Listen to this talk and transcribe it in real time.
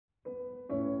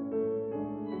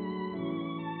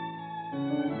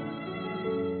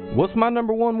What's my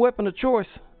number one weapon of choice?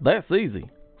 That's easy.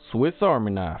 Swiss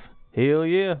Army knife. Hell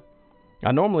yeah.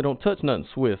 I normally don't touch nothing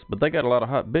Swiss, but they got a lot of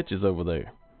hot bitches over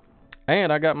there.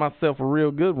 And I got myself a real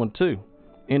good one too.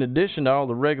 In addition to all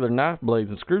the regular knife blades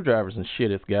and screwdrivers and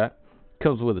shit it's got,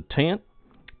 comes with a tent,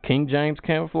 King James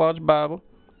camouflage Bible,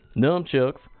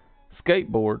 nunchucks,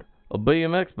 skateboard, a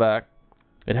BMX bike.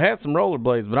 It had some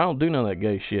rollerblades, but I don't do none of that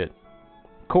gay shit.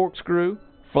 Corkscrew,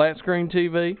 flat screen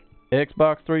TV,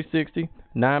 Xbox 360,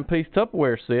 9-piece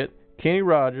Tupperware set, Kenny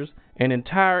Rogers, an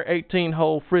entire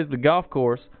 18-hole Frisbee golf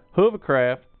course,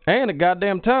 hovercraft, and a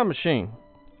goddamn time machine.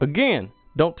 Again,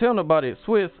 don't tell nobody it's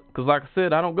Swiss, because like I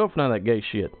said, I don't go for none of that gay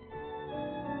shit.